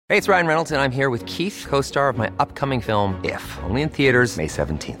Hey, it's Ryan Reynolds, and I'm here with Keith, co-star of my upcoming film, If, only in theaters May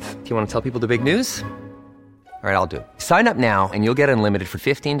 17th. Do you want to tell people the big news? All right, I'll do it. Sign up now and you'll get unlimited for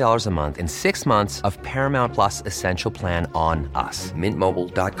 $15 a month and 6 months of Paramount Plus Essential Plan on us.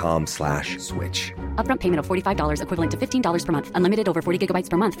 MintMobile.com/switch. Upfront payment of $45 equivalent to $15 per month. Unlimited over 40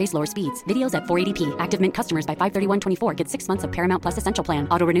 gigabytes per month. Face lower speeds. Videos at 480p. Active Mint customers by 531.24 get 6 months of Paramount Plus Essential Plan.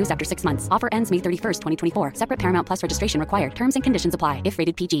 Auto renews after 6 months. Offer ends May 31st, 2024. Separate Paramount Plus registration required. Terms and conditions apply if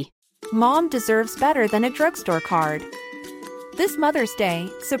rated PG. Mom deserves better than a drugstore card. This Mother's Day,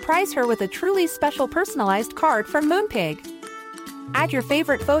 surprise her with a truly special personalized card from Moonpig. Add your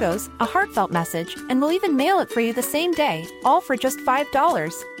favorite photos, a heartfelt message, and we'll even mail it for you the same day, all for just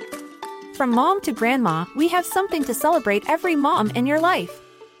 $5. From mom to grandma, we have something to celebrate every mom in your life.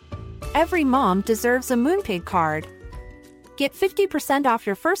 Every mom deserves a Moonpig card. Get 50% off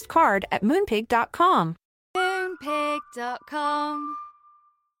your first card at moonpig.com. Moonpig.com.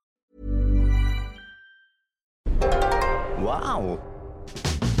 Wow.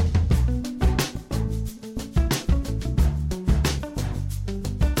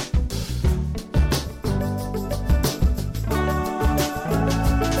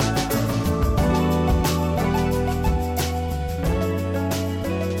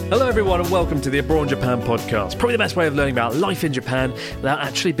 Hello everyone and welcome to the Abroad Japan podcast. Probably the best way of learning about life in Japan without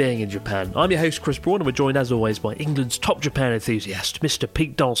actually being in Japan. I'm your host Chris Braun and we're joined as always by England's top Japan enthusiast, Mr.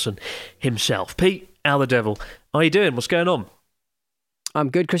 Pete Dawson himself. Pete, how the devil? How are you doing? What's going on? I'm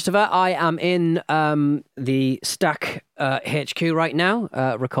good, Christopher. I am in the Stack HQ right now,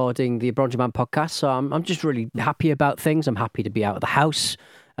 recording the Abroad Japan podcast. So I'm just really happy about things. I'm happy to be out of the house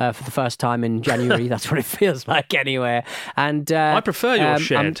for the first time in January. That's what it feels like anyway. And I prefer your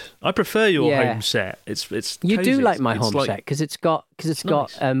shed. I prefer your home set. It's you cozy. do like my home like, set because it's got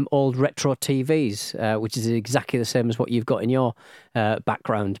old retro TVs, which is exactly the same as what you've got in your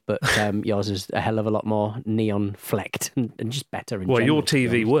background, but yours is a hell of a lot more neon flecked and just better. Well, your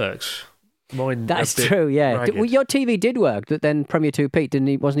TV works. Mine that's true. Yeah, well, your TV did work, but then Premier 2 Pete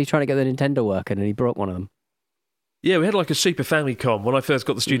wasn't he trying to get the Nintendo working and he broke one of them? Yeah, we had like a Super Famicom when I first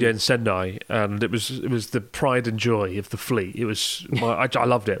got the studio in Sendai, and it was the pride and joy of the fleet. It was I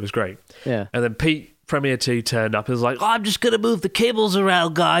loved it. It was great. Yeah. And then Pete Premiere 2 turned up. He was like, I'm just going to move the cables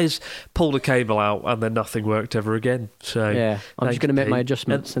around, guys. Pulled a cable out, and then nothing worked ever again. So yeah, I'm just going to make my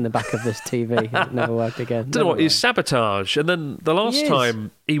adjustments in the back of this TV. It never worked again. Don't know what is sabotage. And then the last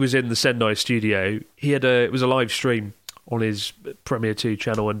time he was in the Sendai studio, it was a live stream on his Premiere 2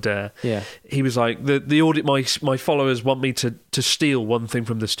 channel, and he was like, the audit, my followers want me to steal one thing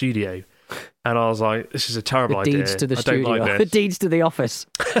from the studio, and I was like, this is a terrible idea. Deeds to the studio, don't like the deeds to the office.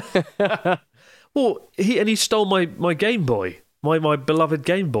 Well, he stole my Game Boy, my beloved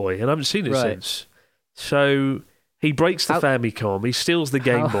Game Boy, and I haven't seen it since. So he breaks the Famicom, he steals the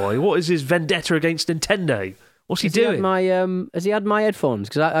Game Boy. What is his vendetta against Nintendo? What's he doing? Has he had my headphones?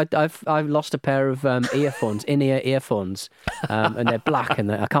 Because I've lost a pair of earphones, in-ear earphones, and they're black,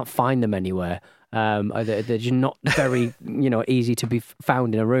 and I can't find them anywhere. They're just not very, easy to be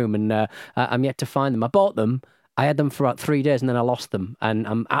found in a room, and I'm yet to find them. I bought them. I had them for about 3 days, and then I lost them, and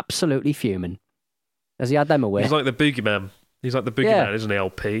I'm absolutely fuming. Has he had them away? He's like the boogeyman. He's like the boogeyman, isn't he,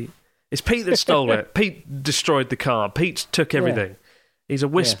 old Pete? It's Pete that stole it. Pete destroyed the car. Pete took everything. Yeah. He's a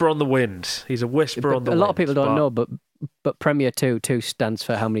whisper on the wind. He's a whisper on the wind. A lot of people don't know, but Premier 2 stands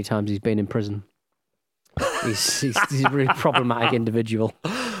for how many times he's been in prison. He's a really problematic individual.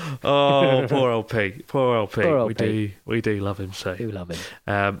 Oh, poor old Pete. Poor old Pete. We do love him so. Do love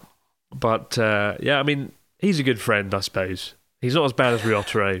him. But I mean, he's a good friend, I suppose. He's not as bad as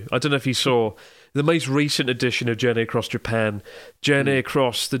Ryotaro. I don't know if you saw the most recent edition of Journey Across Japan, Journey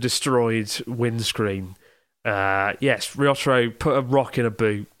Across the Destroyed Windscreen. Yes, Ryotaro put a rock in a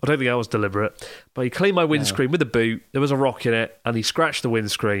boot. I don't think that was deliberate, but he cleaned my windscreen with a boot. There was a rock in it, and he scratched the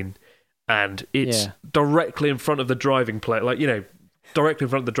windscreen, and it's directly in front of the driving plate, directly in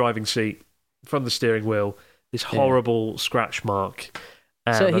front of the driving seat, from the steering wheel. This horrible scratch mark,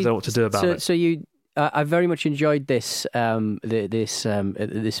 and I don't know what to do about it. So I very much enjoyed this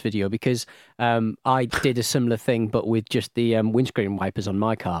this video because I did a similar thing, but with just the windscreen wipers on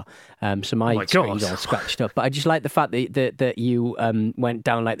my car. So my screen's all scratched up. But I just like the fact that you went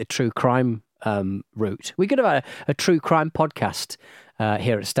down like the true crime route. We could have had a true crime podcast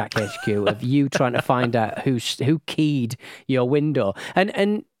here at Stack HQ of you trying to find out who keyed your window.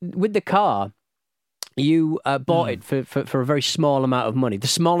 And with the car, you bought it for a very small amount of money, the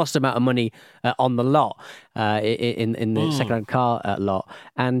smallest amount of money on the lot, in the second-hand car lot.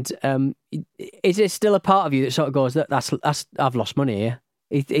 And is it still a part of you that sort of goes, that's I've lost money here?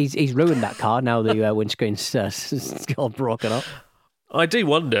 He's ruined that car now. The windscreen's all broken up. I do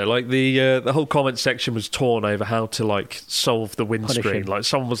wonder, like the whole comment section was torn over how to like solve the windscreen. Like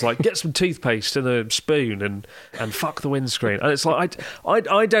someone was like, get some toothpaste and a spoon and fuck the windscreen. And it's like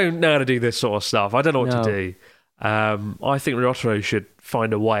I don't know how to do this sort of stuff. I don't know what to do. I think Ryotaro should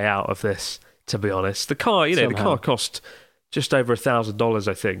find a way out of this. To be honest, the car, the car cost just over $1,000,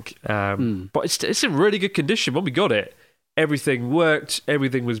 I think. But it's in really good condition. When we got it, everything worked.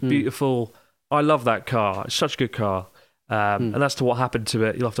 Everything was beautiful. I love that car. It's such a good car. And as to what happened to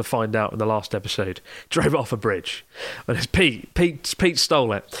it, you'll have to find out in the last episode. Drove it off a bridge. And it's Pete. Pete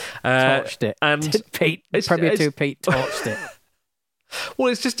stole it. Torched it. And Pete, Premier 2 Pete torched it.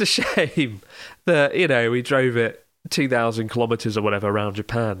 Well, it's just a shame that, we drove it 2,000 kilometres or whatever around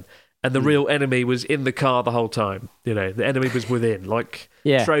Japan. And the real enemy was in the car the whole time. The enemy was within. Like,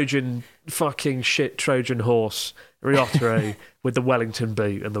 Trojan horse, Ryotaro with the Wellington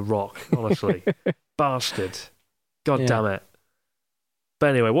boot and the rock, honestly. Bastard. God damn it.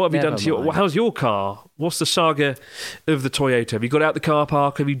 But anyway, what have you done to how's your car? What's the saga of the Toyota? Have you got out the car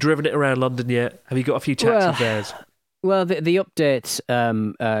park? Have you driven it around London yet? Have you got a few taxi fares? Well, the update,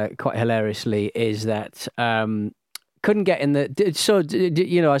 quite hilariously, is that couldn't get in the... So,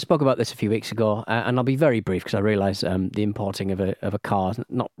 I spoke about this a few weeks ago, and I'll be very brief because I realise the importing of a car is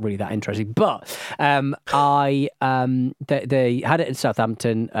not really that interesting. But they had it in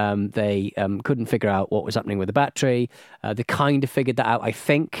Southampton. They couldn't figure out what was happening with the battery. They kind of figured that out, I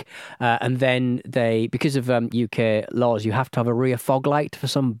think. And then because of UK laws, you have to have a rear fog light for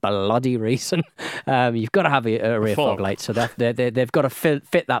some bloody reason. You've got to have a rear fog light. So they've got to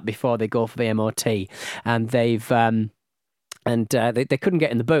fit that before they go for the MOT. And they've... they couldn't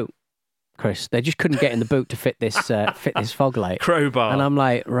get in the boot, Chris. They just couldn't get in the boot to fit this fog light. Crowbar. And I'm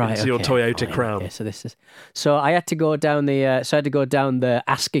like, right, into your Toyota Crown. Okay, so I had to go down the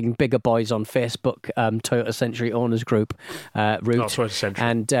asking bigger boys on Facebook Toyota Century Owners Group route. Toyota Century.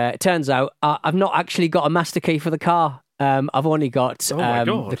 And it turns out I've not actually got a master key for the car. I've only got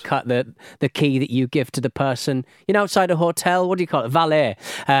the key that you give to the person, outside a hotel. What do you call it? Valet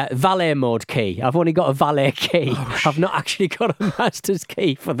mode key. I've only got a valet key. I've not actually got a master's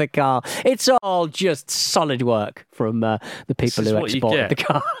key for the car. It's all just solid work from the people who exported the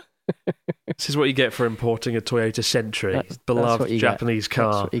car. This is what you get for importing a Toyota Century, beloved Japanese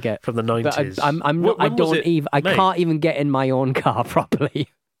car from the 90s. I can't even get in my own car properly.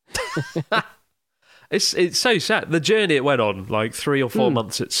 It's so sad. The journey it went on, like 3 or 4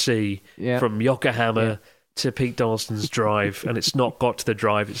 months at sea, from Yokohama to Pete Donaldson's drive, and it's not got to the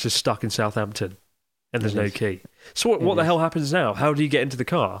drive. It's just stuck in Southampton, and there's no key. So what the hell happens now? How do you get into the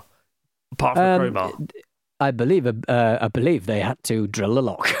car apart from the crowbar? I believe they had to drill a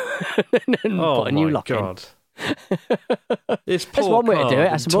lock and put a new lock God. in. This That's one way to do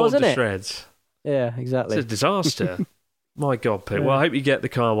it, I suppose, isn't it? Shreds. Yeah, exactly. It's a disaster. My God, Pete. Well, I hope you get the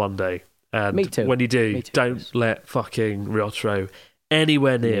car one day. And Me too. When you do, don't let fucking Ryotaro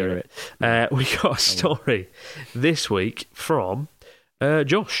anywhere near it. We got a story this week from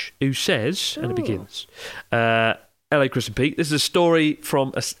Josh, who says, and it begins, hello, Chris and Pete. This is a story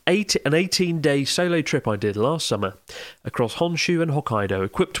from an 18-day solo trip I did last summer across Honshu and Hokkaido,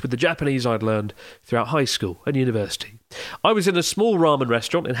 equipped with the Japanese I'd learned throughout high school and university. I was in a small ramen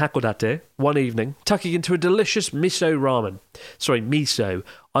restaurant in Hakodate one evening, tucking into a delicious miso ramen. Sorry, miso.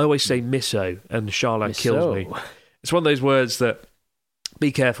 I always say miso, and Charla kills me. It's one of those words that,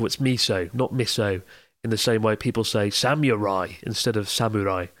 be careful, it's miso, not miso, in the same way people say samurai instead of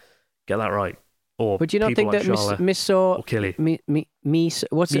samurai. Get that right. Would you not think that miso, miso,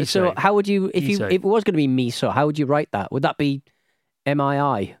 what's it? So how would you, if it was going to be miso, how would you write that? Would that be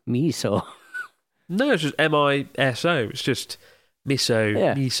M-I-I, miso? No, it's just M-I-S-O. It's just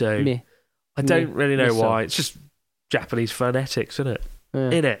miso. I don't really know why. It's just Japanese phonetics, isn't it?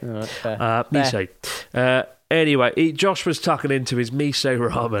 Miso. Anyway, Josh was tucking into his miso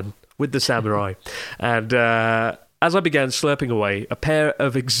ramen with the samurai, and as I began slurping away, a pair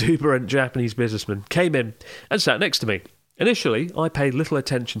of exuberant Japanese businessmen came in and sat next to me. Initially, I paid little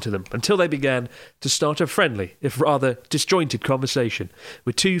attention to them until they began to start a friendly, if rather disjointed conversation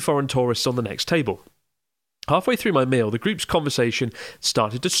with 2 foreign tourists on the next table. Halfway through my meal, the group's conversation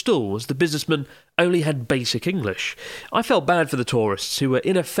started to stall as the businessmen only had basic English. I felt bad for the tourists who were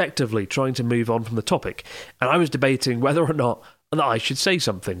ineffectively trying to move on from the topic, and I was debating whether or not that I should say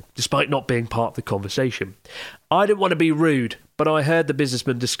something, despite not being part of the conversation. I didn't want to be rude, but I heard the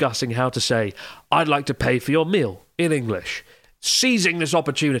businessman discussing how to say, "I'd like to pay for your meal," in English. Seizing this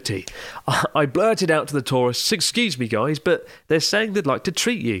opportunity, I blurted out to the tourists, "Excuse me, guys, but they're saying they'd like to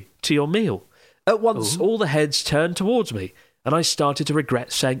treat you to your meal." At once, all the heads turned towards me, and I started to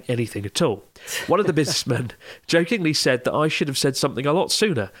regret saying anything at all. One of the businessmen jokingly said that I should have said something a lot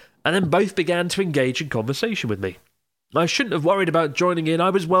sooner, and then both began to engage in conversation with me. I shouldn't have worried about joining in. I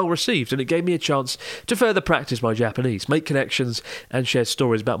was well received, and it gave me a chance to further practice my Japanese, make connections, and share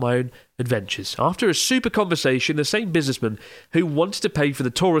stories about my own adventures. After a super conversation, the same businessman who wanted to pay for the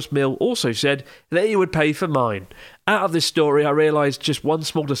tourist meal also said that he would pay for mine. Out of this story, I realised just one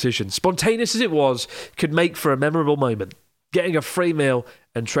small decision, spontaneous as it was, could make for a memorable moment. Getting a free meal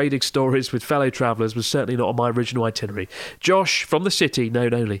and trading stories with fellow travellers was certainly not on my original itinerary. Josh, from the city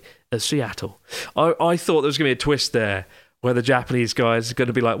known only as Seattle. I thought there was going to be a twist there where the Japanese guys are going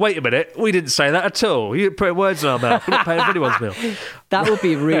to be like, wait a minute, we didn't say that at all. You put words in our mouth. We're not paying for anyone's meal. That would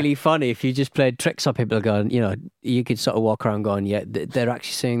be really funny if you just played tricks on people going, you could sort of walk around going, yeah, they're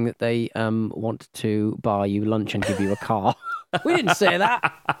actually saying that they want to buy you lunch and give you a car. We didn't say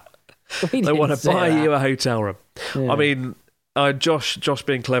that. They want to buy you a hotel room. Yeah. I mean, Josh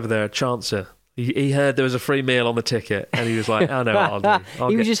being clever there, a chancer. He heard there was a free meal on the ticket, and he was like, "I know what I'll do."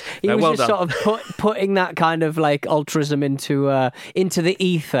 He was just sort of putting that kind of like altruism into the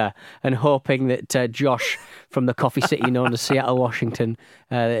ether, and hoping that Josh from the coffee city known as Seattle, Washington,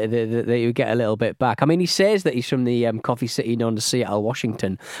 that he would get a little bit back. I mean, he says that he's from the coffee city known as Seattle,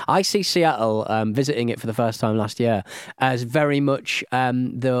 Washington. I see Seattle, visiting it for the first time last year, as very much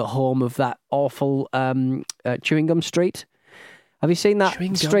the home of that awful chewing gum street. Have you seen that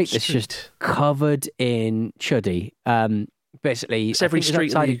street that's just covered in chuddy? Basically, it's every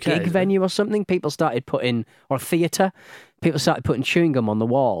street outside in the a UK, gig venue or something. People started putting, or a theatre, people started putting chewing gum on the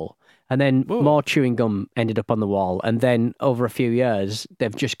wall. And then more chewing gum ended up on the wall. And then over a few years,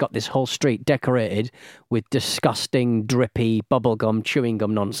 they've just got this whole street decorated with disgusting, drippy bubblegum, chewing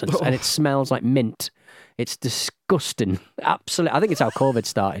gum nonsense. And it smells like mint. It's disgusting. Absolutely. I think it's how COVID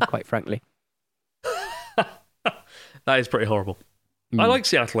started, quite frankly. That is pretty horrible. I like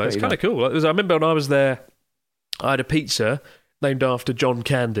Seattle. It's kind of cool. I remember when I was there, I had a pizza named after John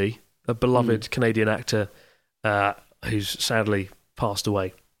Candy, a beloved Canadian actor who's sadly passed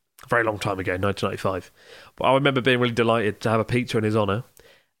away a very long time ago, 1995. But I remember being really delighted to have a pizza in his honour.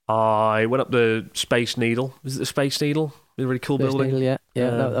 I went up the Space Needle. Is it the Space Needle? A really cool building. Needle, yeah,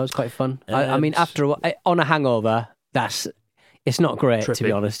 that was quite fun. I mean, after on a hangover, it's not great, trippy, to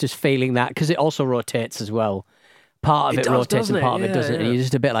be honest, just feeling that, because it also rotates as well. Part of it rotates and part of it doesn't. And you're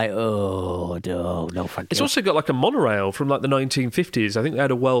just a bit like, no, thank you. It's also got like a monorail from like the 1950s. I think they had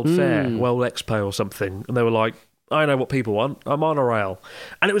a World Fair, World Expo or something. And they were like, I know what people want, a monorail.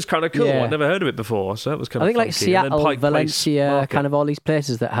 And it was kind of cool. I'd never heard of it before, so it was kind of funky. I think like Seattle, Valencia, kind of all these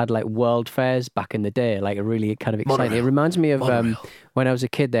places that had like world fairs back in the day, like really kind of exciting. Monorail. It reminds me of when I was a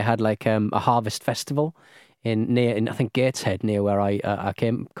kid, they had like a harvest festival in I think Gateshead, near where I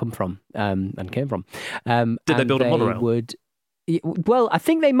came from. Did they build a monorail? Well, I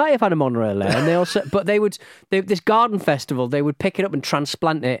think they might have had a monorail there, and they also, but this garden festival, they would pick it up and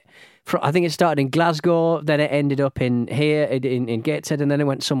transplant it. I think it started in Glasgow, then it ended up in Gateshead, and then it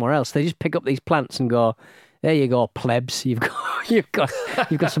went somewhere else. They just pick up these plants and go, there you go, plebs. You've got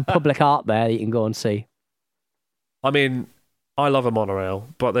some public art there that you can go and see. I mean, I love a monorail,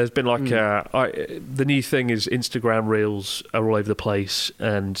 but there's been like the new thing is Instagram reels are all over the place,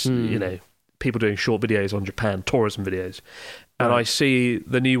 and people doing short videos on Japan, tourism videos. And I see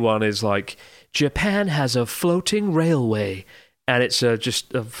the new one is like, Japan has a floating railway, and it's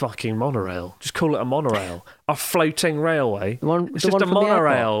just a fucking monorail. Just call it a monorail. A floating railway. It's just a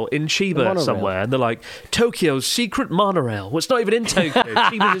monorail in Chiba somewhere. And they're like, Tokyo's secret monorail. Well, it's not even in Tokyo.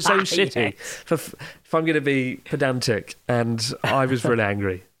 Chiba's its own city. Yes. If I'm going to be pedantic. And I was really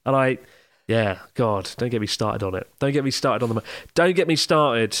angry. And God, don't get me started on it. Don't get me started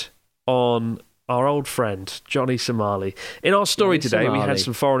on our old friend, Johnny Somali. In our story today, we had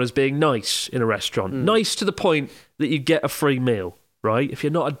some foreigners being nice in a restaurant. Nice to the point that you get a free meal, right? If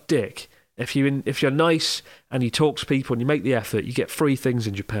you're not a dick, if you're nice and you talk to people and you make the effort, you get free things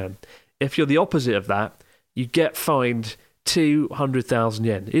in Japan. If you're the opposite of that, you get fined 200,000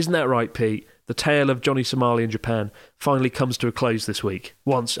 yen. Isn't that right, Pete? The tale of Johnny Somali in Japan finally comes to a close this week,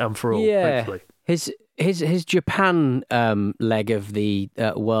 once and for all, hopefully. His Japan leg of the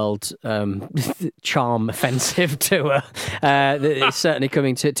world charm offensive tour is certainly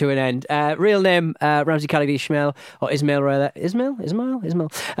coming to an end. Real name Ramsey Khalidi Ismail, or Ismail rather. Ismail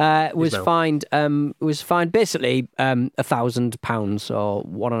was fined basically £1,000 or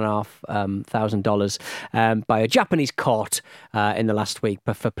 $1,500 by a Japanese court in the last week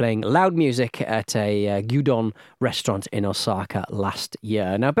for playing loud music at a gyudon restaurant in Osaka last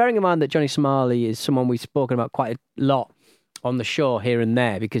year. Now, bearing in mind that Johnny Somali is someone we've spoken about quite a lot on the show here and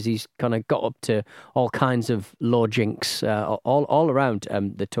there because he's kind of got up to all kinds of low jinks all around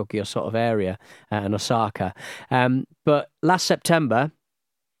the Tokyo sort of area and Osaka. But last September,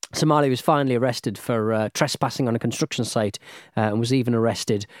 Somali was finally arrested for trespassing on a construction site and was even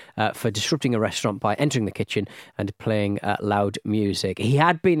arrested for disrupting a restaurant by entering the kitchen and playing loud music. He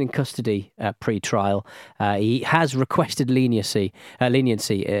had been in custody pre-trial. He has requested leniency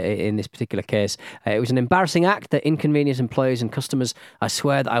in this particular case. It was an embarrassing act that inconvenienced employees and customers. I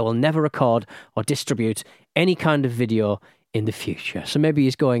swear that I will never record or distribute any kind of video in the future. So maybe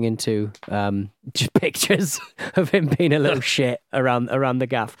he's going into just pictures of him being a little shit around the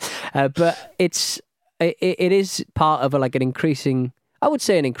gaff. But it is part of an increasing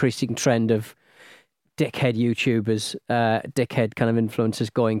trend of dickhead YouTubers, dickhead kind of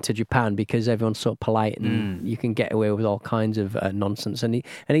influencers going to Japan because everyone's so polite and you can get away with all kinds of nonsense. And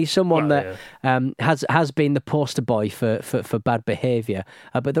he's someone that has been the poster boy for bad behaviour.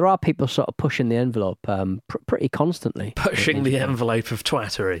 But there are people sort of pushing the envelope pretty constantly. Pushing the envelope of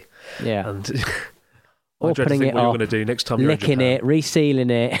twattery. Yeah. And opening it what up, you're going to do next time you're licking in Japan. it, resealing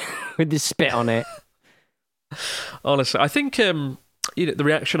it with the spit on it. Honestly, I think the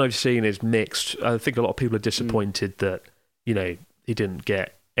reaction I've seen is mixed. I think a lot of people are disappointed that he didn't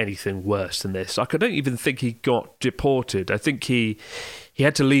get anything worse than this. I don't even think he got deported. I think he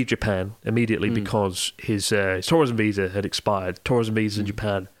had to leave Japan immediately because his tourism visa had expired. Tourism visa in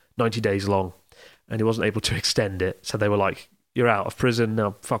Japan, 90 days long, and he wasn't able to extend it. So they were like, "You're out of prison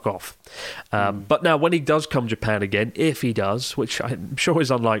now, fuck off." But now when he does come to Japan again, if he does, which I'm sure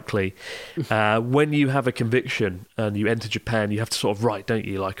is unlikely, when you have a conviction and you enter Japan, you have to sort of write, don't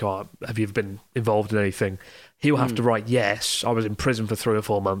you? Like, oh, have you ever been involved in anything? He'll have to write, yes, I was in prison for 3 or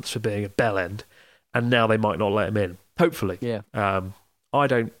 4 months for being a bellend, and now they might not let him in. Hopefully. Yeah. I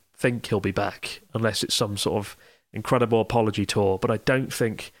don't think he'll be back unless it's some sort of incredible apology tour, but I don't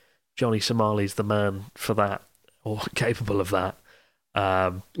think Johnny Somali's the man for that or capable of that.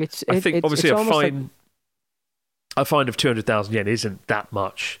 I think obviously a fine of 200,000 yen isn't that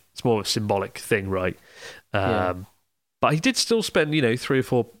much. It's more of a symbolic thing, right? But he did still spend 3 or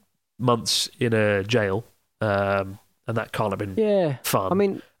 4 months in a jail, and that can't have been fun. I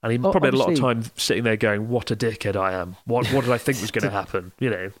mean, and he probably had a lot of time sitting there going, "What a dickhead I am! What did I think was going to happen?"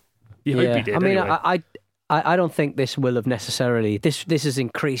 You hope he did. I mean, anyway. I don't think this will have necessarily. This has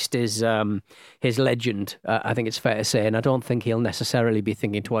increased his legend. I think it's fair to say, and I don't think he'll necessarily be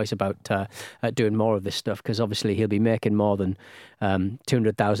thinking twice about doing more of this stuff because obviously he'll be making more than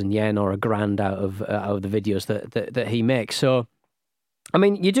 200,000 yen or $1,000 out of the videos that he makes. So, I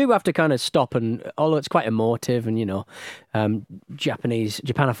mean, you do have to kind of stop, and although it's quite emotive, and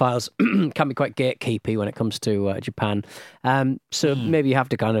Japanophiles can be quite gatekeepy when it comes to Japan. So maybe you have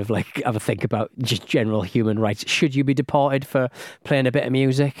to kind of have a think about just general human rights. Should you be deported for playing a bit of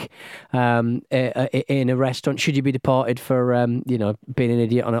music in a restaurant? Should you be deported for being an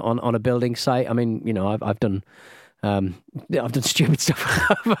idiot on a building site? I mean, I've done. I've done stupid stuff.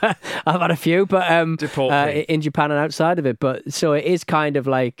 I've had a few, but in Japan and outside of it. But so it is kind of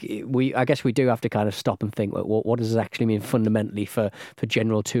like I guess we do have to kind of stop and think, what does this actually mean fundamentally for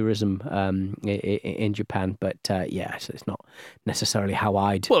general tourism in Japan? But so it's not necessarily how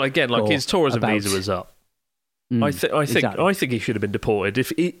I'd. Well, again, like his tourism visa was up. I think he should have been deported.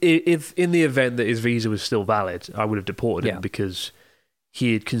 If in the event that his visa was still valid, I would have deported him because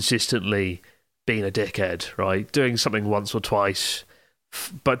he had consistently been a dickhead, right? Doing something once or twice,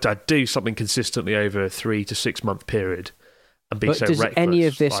 but to do something consistently over a 3 to 6 month period and be so reckless. But does any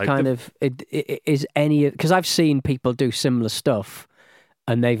of this because I've seen people do similar stuff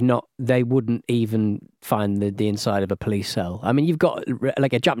and they wouldn't even find the inside of a police cell. I mean, you've got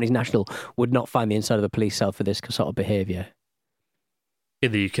like a Japanese national would not find the inside of a police cell for this sort of behaviour.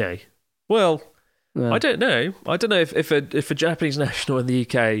 In the UK? Well, I don't know. I don't know if a Japanese national in the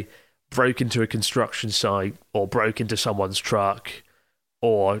UK broke into a construction site or broke into someone's truck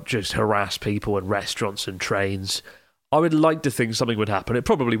or just harassed people in restaurants and trains. I would like to think something would happen. It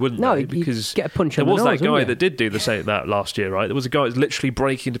probably wouldn't, though, because get a punch there on was the nose, that guy that did do that last year, right? There was a guy that was literally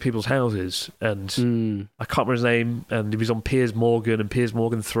breaking into people's houses, and I can't remember his name, and he was on Piers Morgan, and Piers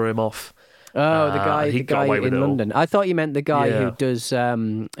Morgan threw him off. Oh, the guy in London. I thought you meant the guy who does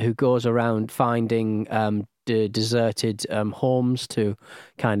who goes around finding deserted homes to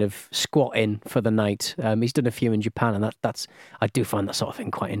kind of squat in for the night. He's done a few in Japan, and that's I do find that sort of thing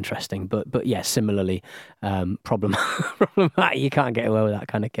quite interesting. But yeah, similarly problematic. You can't get away with that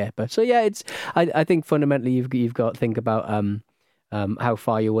kind of caper. So yeah, it's I think fundamentally you've got to think about how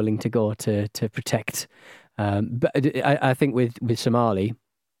far you're willing to go to protect. But I think with Somali,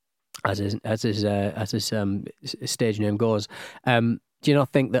 as his stage name goes. Do you not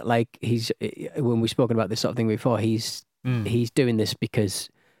think that, like, he's, when we've spoken about this sort of thing before, he's doing this because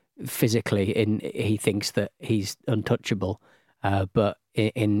physically he thinks that he's untouchable, but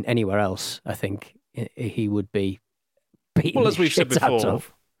in anywhere else, I think he would be beaten. Well, as we've said before,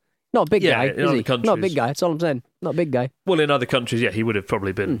 not a big guy, is he? Countries, not a big guy. That's all I'm saying. Not a big guy. Well, in other countries, he would have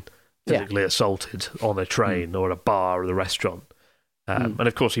probably been physically assaulted on a train or a bar or a restaurant. And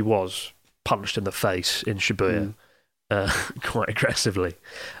of course, he was punched in the face in Shibuya quite aggressively.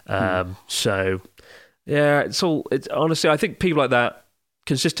 So, yeah, honestly, I think people like that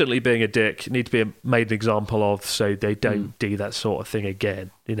consistently being a dick need to be made an example of, so they don't do that sort of thing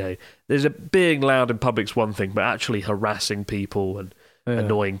again. You know, being loud in public's one thing, but actually harassing people and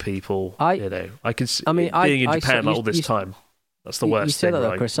annoying people. Being in Japan all this time, that's the worst thing, that,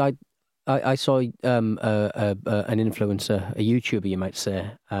 right? Chris. I saw an influencer, a YouTuber, you might say,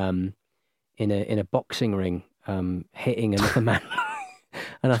 in a boxing ring, hitting another man,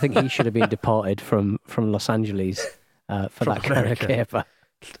 and I think he should have been deported from Los Angeles for that kind of caper.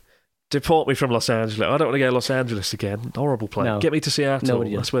 Deport me from Los Angeles. I don't want to go to Los Angeles again. Horrible place. No, get me to Seattle.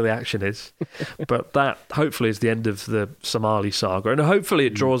 That's where the action is. But that hopefully is the end of the Somali saga, and hopefully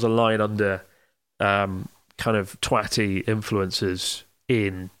it draws a line under kind of twatty influencers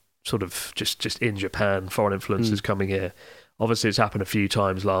in sort of just in Japan, foreign influencers coming here. Obviously, it's happened a few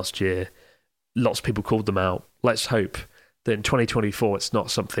times last year. Lots of people called them out. Let's hope that in 2024 it's not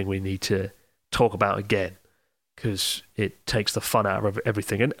something we need to talk about again, because it takes the fun out of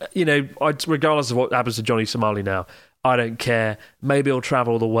everything. And, you know, regardless of what happens to Johnny Somali now, I don't care. Maybe he'll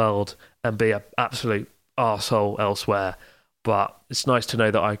travel the world and be an absolute arsehole elsewhere. But it's nice to know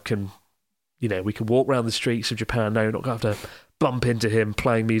that I can, you know, we can walk around the streets of Japan now, not going to have to bump into him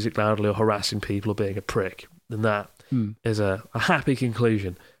playing music loudly or harassing people or being a prick. And that is a happy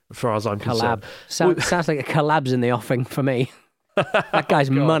conclusion as far as I'm concerned. Sounds like a collab's in the offing for me. That guy's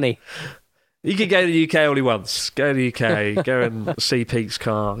money. He can go to the UK all he wants. Go to the UK, go and see Pete's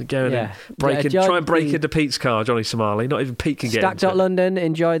car. Go and try and break into Pete's car, Johnny Somali. Not even Pete can get into Stacked London,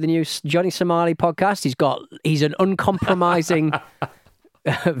 enjoy the new Johnny Somali podcast. He's an uncompromising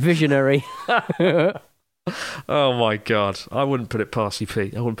visionary. Oh my God. I wouldn't put it past you,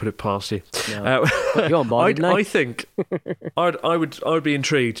 Pete. I wouldn't put it past you. No. You're on board, I think I would be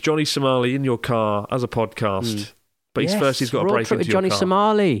intrigued. Johnny Somali in your car as a podcast. But he's got to break into your Johnny car.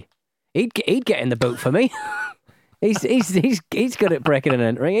 Somali. He'd get in the boot for me. He's good at breaking and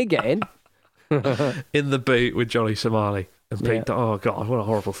entering. He'd get in. In the boot with Johnny Somali. And Pete, oh God, what a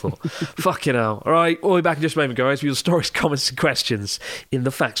horrible thought. Fucking hell. All right, we'll be back in just a moment, guys, with your stories, comments and questions in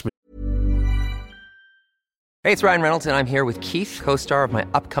the Facts Machine. Hey, it's Ryan Reynolds, and I'm here with Keith, co-star of my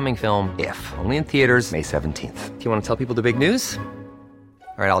upcoming film, If, only in theaters May 17th. Do you want to tell people the big news?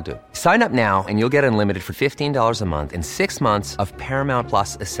 All right, I'll do it. Sign up now and you'll get unlimited for $15 a month and 6 months of Paramount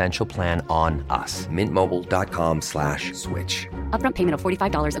Plus Essential Plan on us. MintMobile.com/switch. Upfront payment of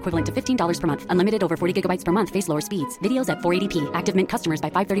 $45 equivalent to $15 per month. Unlimited over 40 gigabytes per month. Face lower speeds. Videos at 480p. Active Mint customers by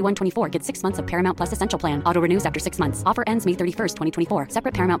 531.24 get 6 months of Paramount Plus Essential Plan. Auto renews after 6 months. Offer ends May 31st, 2024.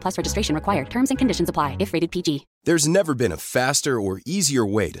 Separate Paramount Plus registration required. Terms and conditions apply if rated PG. There's never been a faster or easier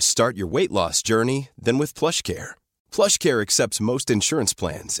way to start your weight loss journey than with PlushCare. PlushCare accepts most insurance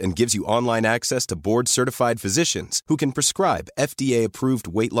plans and gives you online access to board-certified physicians who can prescribe FDA-approved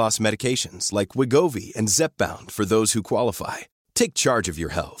weight loss medications like Wegovy and Zepbound for those who qualify. Take charge of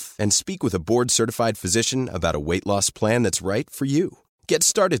your health and speak with a board-certified physician about a weight loss plan that's right for you. Get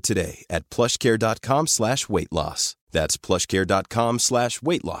started today at plushcare.com/weight-loss. That's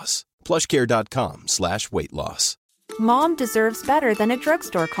plushcare.com/weight-loss. plushcare.com/weight-loss. Mom deserves better than a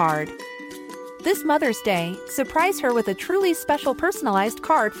drugstore card. This Mother's Day, surprise her with a truly special personalized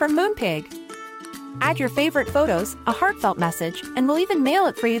card from Moonpig. Add your favorite photos, a heartfelt message, and we'll even mail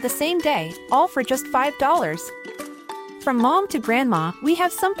it for you the same day, all for just $5. From mom to grandma, we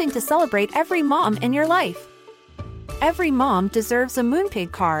have something to celebrate every mom in your life. Every mom deserves a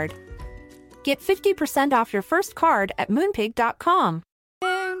Moonpig card. Get 50% off your first card at moonpig.com.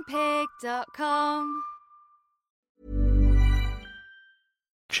 Moonpig.com.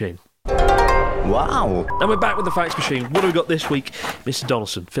 Machine. Wow. And we're back with the Facts Machine. What have we got this week? Mr.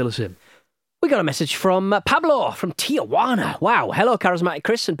 Donaldson, fill us in. We got a message from Pablo from Tijuana. Wow. Hello, Charismatic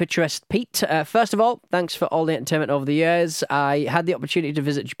Chris and Picturesque Pete. First of all, thanks for all the entertainment over the years. I had the opportunity to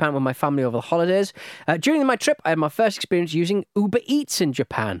visit Japan with my family over the holidays. During my trip, I had my first experience using Uber Eats in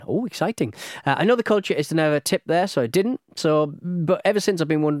Japan. Oh, exciting. I know the culture is to never tip there, so I didn't. So, but ever since I've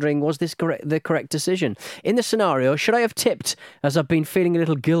been wondering, was this the correct decision? In this scenario, should I have tipped, as I've been feeling a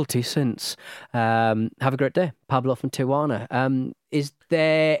little guilty since? Have a great day. Pablo from Tijuana. Is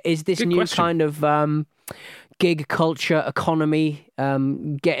this Good new question. kind of gig culture economy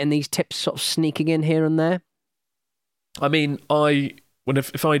getting these tips sort of sneaking in here and there? I mean,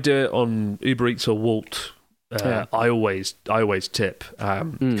 if I do it on Uber Eats or Wolt, I always tip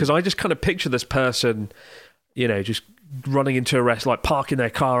because I just kind of picture this person, just running into a rest, like parking their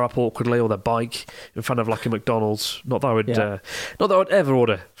car up awkwardly or their bike in front of like a McDonald's. Not that I would ever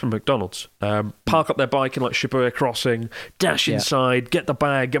order from McDonald's. Park up their bike in like Shibuya Crossing, dash inside, get the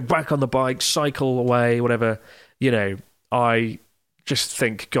bag, get back on the bike, cycle away, whatever. I just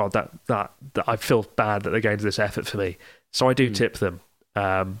think, God, that I feel bad that they're going to this effort for me. So I do tip them.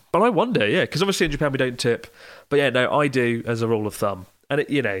 But I wonder, because obviously in Japan we don't tip. But I do as a rule of thumb. And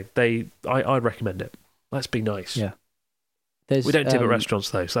I recommend it. Let's be nice. Yeah. We don't tip at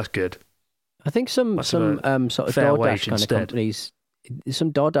restaurants though, so that's good. I think some sort of DoorDash kind of companies,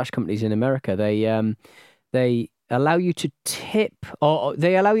 some DoorDash companies in America, they allow you to tip, or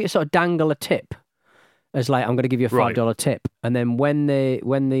they allow you to sort of dangle a tip as like, I'm going to give you a $5 tip, and then when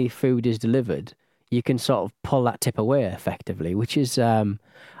the food is delivered, you can sort of pull that tip away effectively, which is I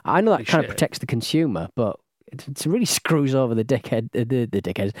know that kind of protects the consumer, but it really screws over the dickhead. The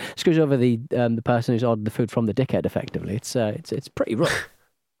dickhead screws over the person who's ordered the food from the dickhead. Effectively, it's pretty rough.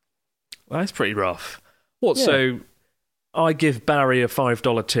 That's pretty rough. So I give Barry a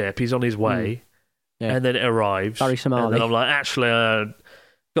 $5 tip. He's on his way, and then it arrives. Barry Somali. And then I'm like, actually,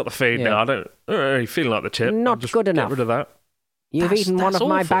 got the food now. I don't really feel like the tip. Not just good enough. Get rid of that. You've eaten one of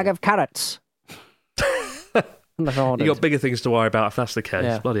my bag of carrots. You got bigger things to worry about if that's the case.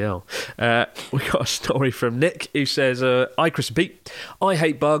 Yeah. Bloody hell. We got a story from Nick who says, Hi Chris and Pete, I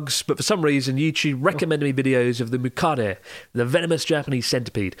hate bugs, but for some reason YouTube recommended me videos of the mukade, the venomous Japanese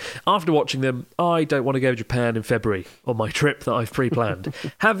centipede. After watching them, I don't want to go to Japan in February on my trip that I've pre-planned.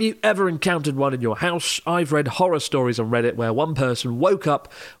 Have you ever encountered one in your house? I've read horror stories on Reddit where one person woke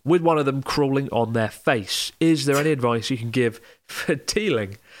up with one of them crawling on their face. Is there any advice you can give for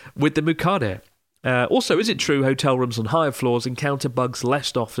dealing with the mukade? Also, is it true hotel rooms on higher floors encounter bugs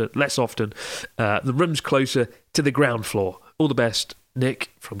less often than rooms closer to the ground floor? All the best,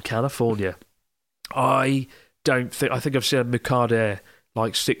 Nick from California. I think I've seen a mukade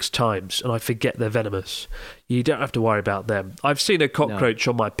like 6 times, and I forget they're venomous. You don't have to worry about them. I've seen a cockroach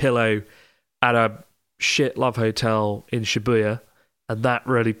on my pillow at a shit love hotel in Shibuya, and that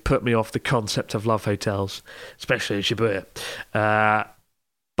really put me off the concept of love hotels, especially in Shibuya.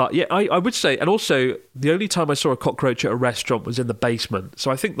 But yeah, I would say, and also the only time I saw a cockroach at a restaurant was in the basement.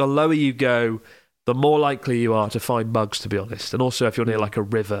 So I think the lower you go, the more likely you are to find bugs, to be honest. And also if you're near like a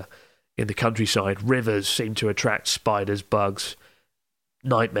river in the countryside, rivers seem to attract spiders, bugs,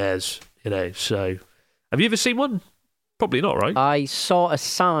 nightmares, So have you ever seen one? Probably not, right? I saw a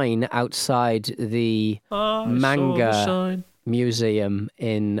sign outside the manga museum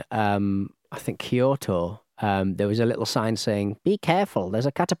in, I think, Kyoto. There was a little sign saying, "Be careful, there's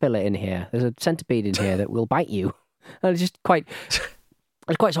a caterpillar in here. There's a centipede in here that will bite you." And it's just quite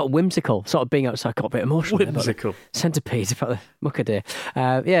sort of whimsical, sort of being outside. I got a bit emotional. Whimsical. Centipedes about the mukade.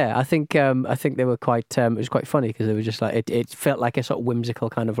 I think they were quite, it was quite funny because they were just like, it felt like a sort of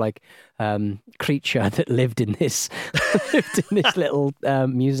whimsical kind of like creature that lived in this little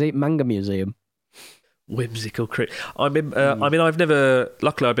manga museum. Whimsical creature. Luckily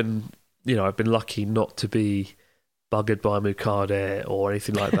I've been lucky not to be buggered by a mukade or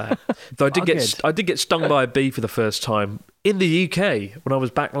anything like that. Though I did get stung by a bee for the first time in the UK when I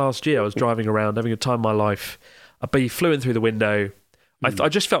was back last year. I was driving around having a time of my life. A bee flew in through the window. I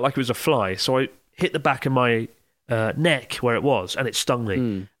just felt like it was a fly, so I hit the back of my neck where it was, and it stung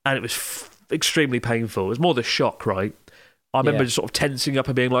me, and it was extremely painful. It was more the shock, right? I remember just sort of tensing up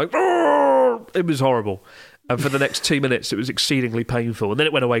and being like, "Arr!" It was horrible. And for the next 2 minutes, it was exceedingly painful. And then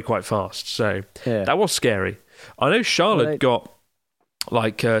it went away quite fast. So that was scary. I know Charlotte got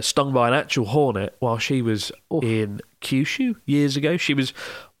stung by an actual hornet while she was in Kyushu years ago. She was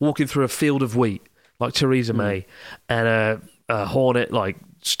walking through a field of wheat, like Theresa May, and a hornet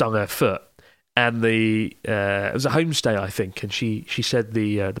stung her foot. And it was a homestay, I think. And she said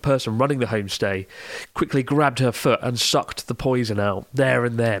the person running the homestay quickly grabbed her foot and sucked the poison out there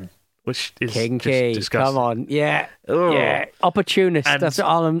and then. Which is kinky. Just disgusting. Come on, yeah, opportunist. That's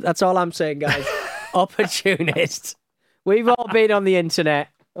all I'm saying, guys. Opportunist. We've all been on the internet.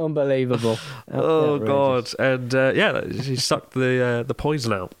 Unbelievable. Oh God! And she sucked the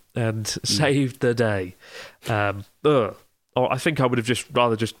poison out and saved the day. Or I think I would have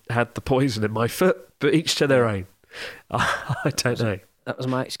rather had the poison in my foot, but each to their own. I don't know. That was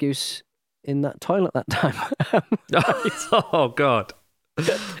my excuse in that toilet that time. Oh, God.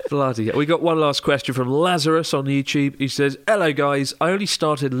 Bloody hell. We got one last question from Lazarus on YouTube. He says, hello guys, I only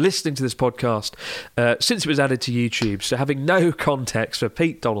started listening to this podcast since it was added to YouTube, so having no context for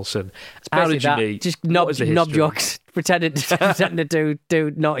Pete Donaldson. How did you meet? Just knob jokes, pretending to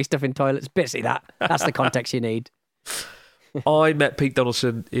do naughty stuff in toilets. Basically that's the context you need. I met Pete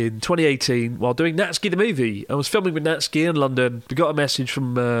Donaldson in 2018 while doing Natski the movie. I was filming with Natski in London. We got a message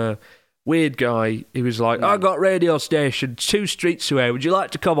from weird guy. He was like, I got a radio station 2 streets away. Would you like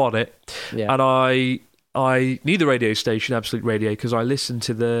to come on it? Yeah. And I knew the radio station, Absolute Radio, because I listened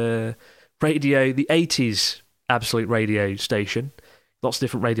to the 80s Absolute Radio station. Lots of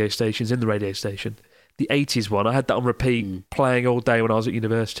different radio stations in the radio station. The 80s one, I had that on repeat, playing all day when I was at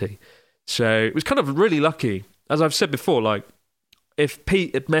university. So it was kind of really lucky. As I've said before, like, if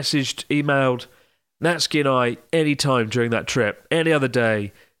Pete had emailed Natski and I any time during that trip, any other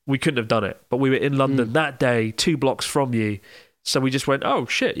day, we couldn't have done it. But we were in London that day, 2 blocks from you. So we just went, oh,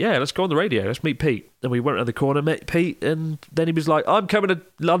 shit, yeah, let's go on the radio. Let's meet Pete. And we went around the corner, met Pete, and then he was like, I'm coming to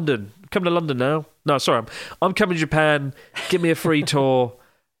London. I'm coming to London now. No, sorry, I'm coming to Japan. Give me a free tour.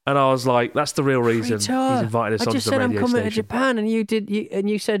 And I was like, that's the real reason he's invited us onto the radio station. I just said I'm coming to Japan, and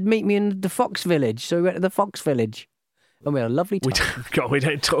you said meet me in the Fox Village. So we went to the Fox Village, and we had a lovely time. We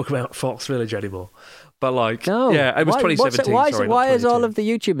don't talk about Fox Village anymore. But like, yeah, it was 2017. Why has all of the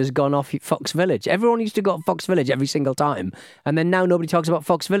YouTubers gone off Fox Village? Everyone used to go to Fox Village every single time, and then now nobody talks about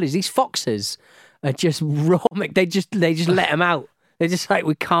Fox Village. These foxes are just roaming. They just let them out. They're just like,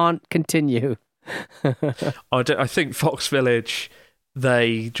 we can't continue. I think Fox Village.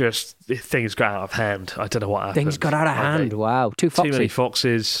 Things got out of hand. I don't know what happened. Things got out of hand. Wow, too many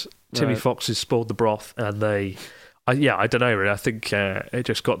foxes. Too many foxes spoiled the broth, and I don't know. Really, I think it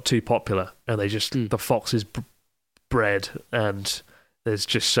just got too popular, and they just the foxes bred, and there's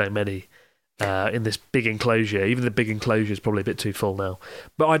just so many in this big enclosure. Even the big enclosure is probably a bit too full now.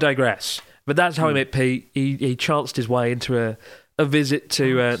 But I digress. But that's how I met Pete. He chanced his way into a visit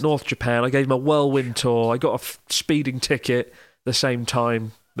to North Japan. I gave him a whirlwind tour. I got a speeding ticket the same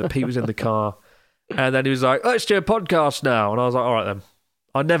time that Pete was in the car, and then he was like, let's do a podcast now, and I was like, all right then.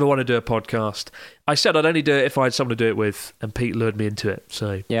 I never want to do a podcast. I said I'd only do it if I had someone to do it with, and Pete lured me into it.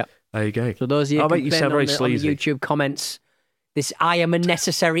 So yeah, there you go. So those of you I'll make you sound very sleazy. On the YouTube comments, I am a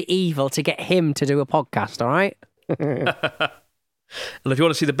necessary evil to get him to do a podcast, all right? And if you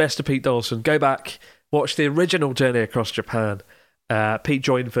want to see the best of Pete Donaldson, go back, watch the original Journey Across Japan. Pete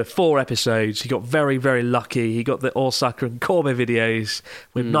joined for 4 episodes. He got very, very lucky. He got the Osaka and Kobe videos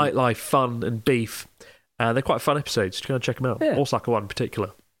with nightlife, fun and beef. They're quite fun episodes. Go and check them out. Yeah. Osaka one in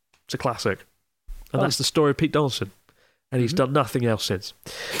particular. It's a classic. And that's the story of Pete Donaldson. And he's done nothing else since.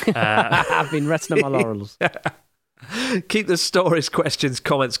 I've been resting on my laurels. Keep the stories, questions,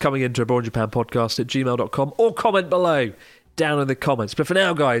 comments coming into abroadjapanpodcast@gmail.com or comment below. Down in the comments. But for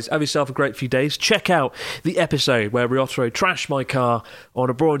now, guys, have yourself a great few days. Check out the episode where Ryotaro trashed my car on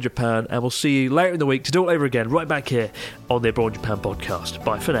Abroad Japan, and we'll see you later in the week to do it all over again, right back here on the Abroad Japan podcast.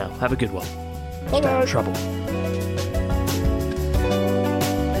 Bye for now. Have a good one. Stay in trouble.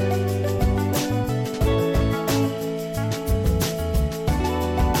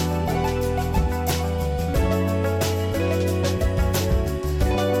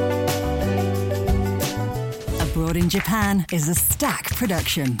 Abroad in Japan is a Stack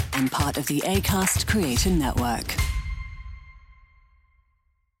production and part of the Acast Creator Network.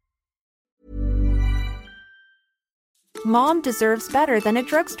 Mom deserves better than a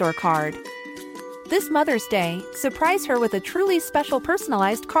drugstore card. This Mother's Day, surprise her with a truly special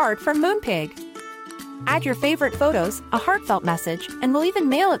personalized card from Moonpig. Add your favorite photos, a heartfelt message, and we'll even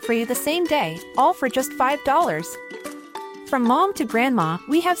mail it for you the same day, all for just $5. From mom to grandma,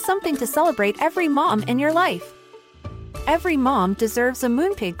 we have something to celebrate every mom in your life. Every mom deserves a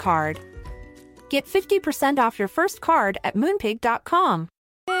Moonpig card. Get 50% off your first card at moonpig.com.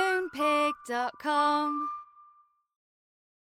 Moonpig.com